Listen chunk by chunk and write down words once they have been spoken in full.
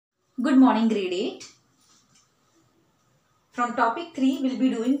Good morning, grade 8. From topic 3, we'll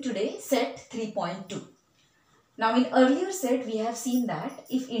be doing today set 3.2. Now, in earlier set, we have seen that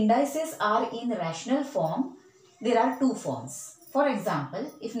if indices are in rational form, there are two forms. For example,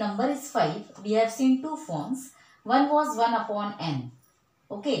 if number is 5, we have seen two forms. One was 1 upon n.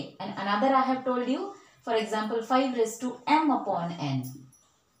 Okay, and another I have told you, for example, 5 raised to m upon n.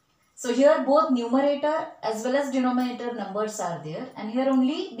 So here both numerator as well as denominator numbers are there, and here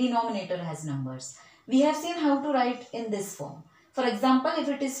only denominator has numbers. We have seen how to write in this form. For example, if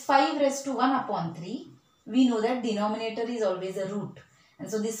it is 5 raised to 1 upon 3, we know that denominator is always a root. And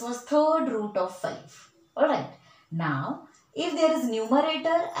so this was third root of 5. Alright. Now, if there is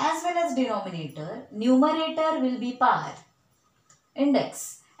numerator as well as denominator, numerator will be power,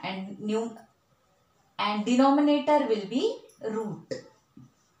 index, and denominator will be root.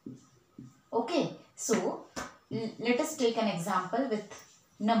 Okay, so let us take an example with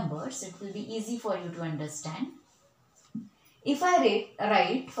numbers. It will be easy for you to understand. If I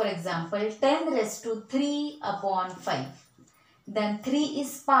write, for example, 10 raised to 3 upon 5, then 3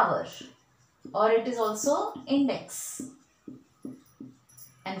 is power, or it is also index.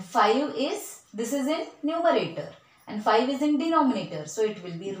 And 5 is, this is in numerator, and 5 is in denominator, so it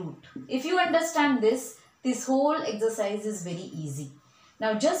will be root. If you understand this whole exercise is very easy.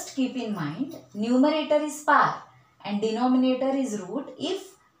 Now just keep in mind, numerator is power and denominator is root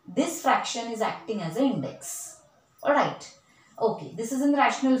if this fraction is acting as an index. Alright. Okay, this is in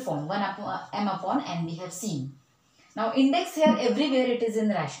rational form, 1 upon m upon n we have seen. Now index here, everywhere it is in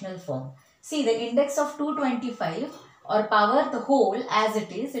rational form. See, the index of 225 or power the whole as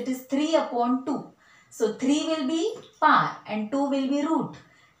it is 3 upon 2. So 3 will be power and 2 will be root.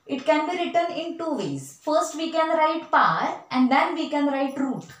 It can be written in two ways. First we can write power and then we can write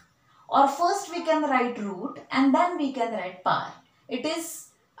root. Or first we can write root and then we can write power. It is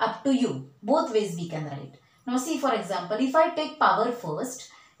up to you. Both ways we can write. Now see, for example, if I take power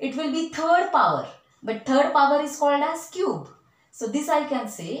first, it will be third power. But third power is called as cube. So this I can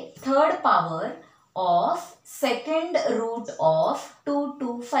say third power of second root of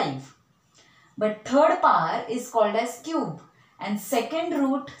 225. But third power is called as cube. And second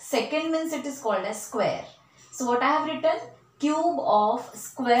root, second means it is called as square. So what I have written? Cube of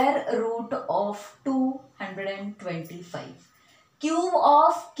square root of 225.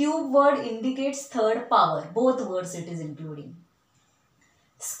 Cube word indicates third power. Both words it is including.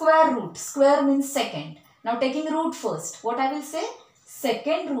 Square root, square means second. Now taking root first, what I will say?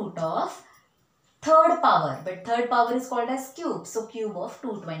 Second root of third power. But third power is called as cube. So cube of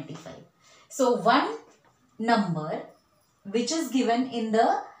 225. So one number which is given in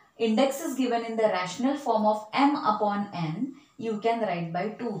the index is given in the rational form of m upon n, you can write by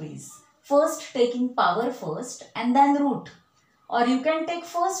two ways. First taking power first and then root, or you can take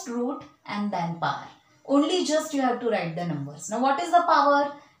first root and then power. Only just you have to write the numbers. Now what is the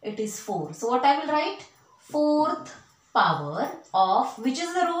power? It is 4. So what I will write? Fourth power of, which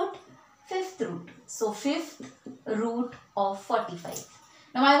is the root? Fifth root. So fifth root of 45.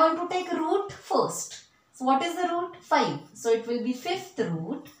 Now I want to take root first. So what is the root? 5. So it will be fifth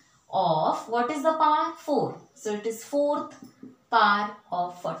root of, what is the power? 4. So it is fourth power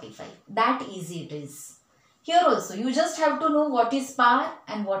of 45. That easy it is. Here also you just have to know what is power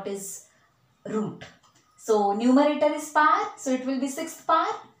and what is root. So numerator is power. So it will be sixth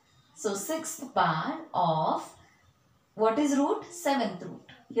power. So sixth power of, what is root? Seventh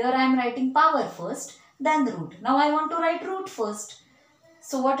root. Here I am writing power first, then root. Now I want to write root first.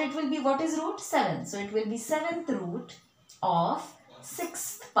 So what it will be? What is root? 7. So it will be seventh root of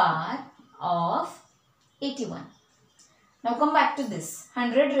sixth power of 81. Now come back to this.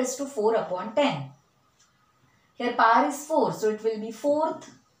 100 raised to 4 upon 10. Here power is 4. So it will be fourth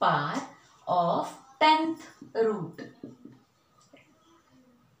power of 10th root.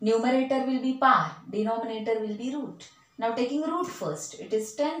 Numerator will be power. Denominator will be root. Now taking root first. It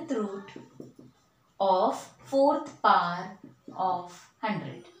is 10th root of fourth power of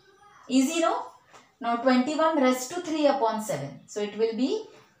 100. Easy, no? Now 21 raised to 3 upon 7. So it will be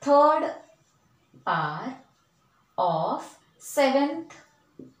third power of 7th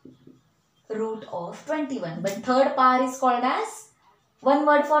root of 21. But third power is called as, one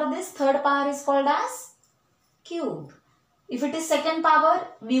word for this, third power is called as cube. If it is second power,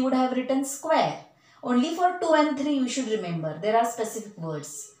 we would have written square. Only for 2 and 3 you should remember. There are specific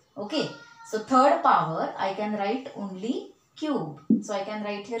words. Okay. So third power I can write only cube. So I can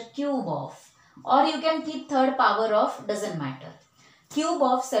write here cube of, or you can keep third power of, doesn't matter. Cube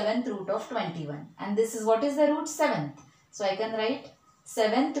of 7th root of 21. And this is, what is the root? 7th. So I can write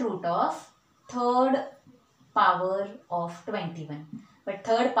 7th root of third power of 21. But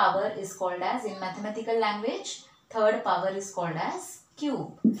third power is called as, in mathematical language, third power is called as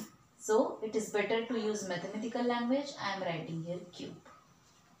cube. So it is better to use mathematical language. I am writing here cube.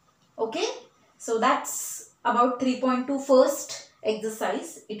 Okay. So that's about 3.2 first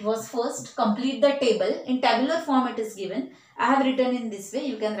exercise. It was first complete the table. In tabular form it is given. I have written in this way.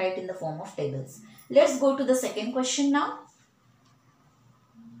 You can write in the form of tables. Let's go to the second question now.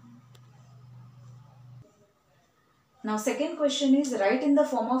 Now second question is write in the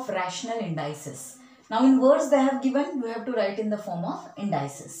form of rational indices. Now in words they have given, you have to write in the form of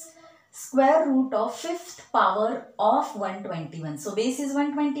indices. Square root of fifth power of 121. So base is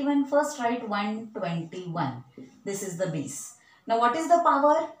 121. First write 121. This is the base. Now what is the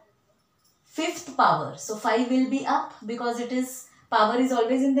power? Fifth power. So 5 will be up because it is, power is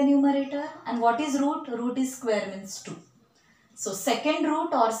always in the numerator. And what is root? Root is square, means 2. So second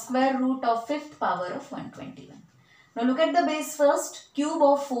root or square root of fifth power of 121. Now look at the base first. Cube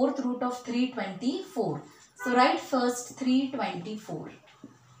of fourth root of 324. So write first 324.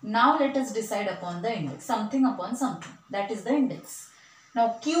 Now let us decide upon the index. Something upon something. That is the index.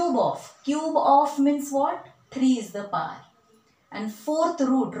 Now cube of. Cube of means what? 3 is the power. And fourth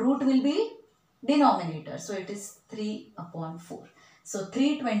root. Root will be denominator. So it is 3 upon 4. So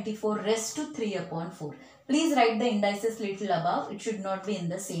 324 raised to 3 upon 4. Please write the indices little above. It should not be in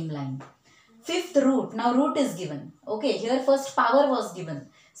the same line. Fifth root. Now root is given. Okay, here first power was given.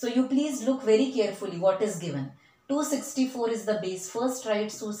 So you please look very carefully what is given. 264 is the base. First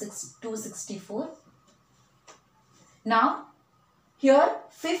write 264. Now here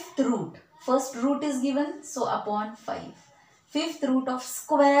fifth root. First root is given. So upon 5. Fifth root of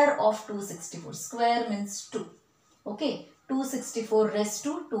square of 264. Square means 2. Okay. 264 raised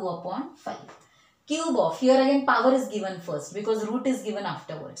to 2 upon 5. Cube of. Here again power is given first because root is given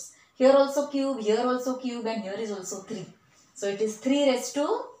afterwards. Here also cube, here also cube, and here is also 3. So it is 3 raised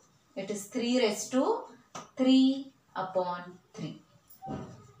to 3 upon 3.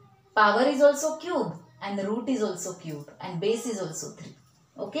 Power is also cube and the root is also cube and base is also 3.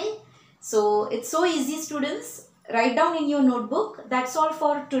 Okay. So it's so easy, students. Write down in your notebook. That's all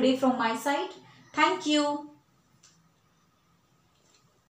for today from my side. Thank you.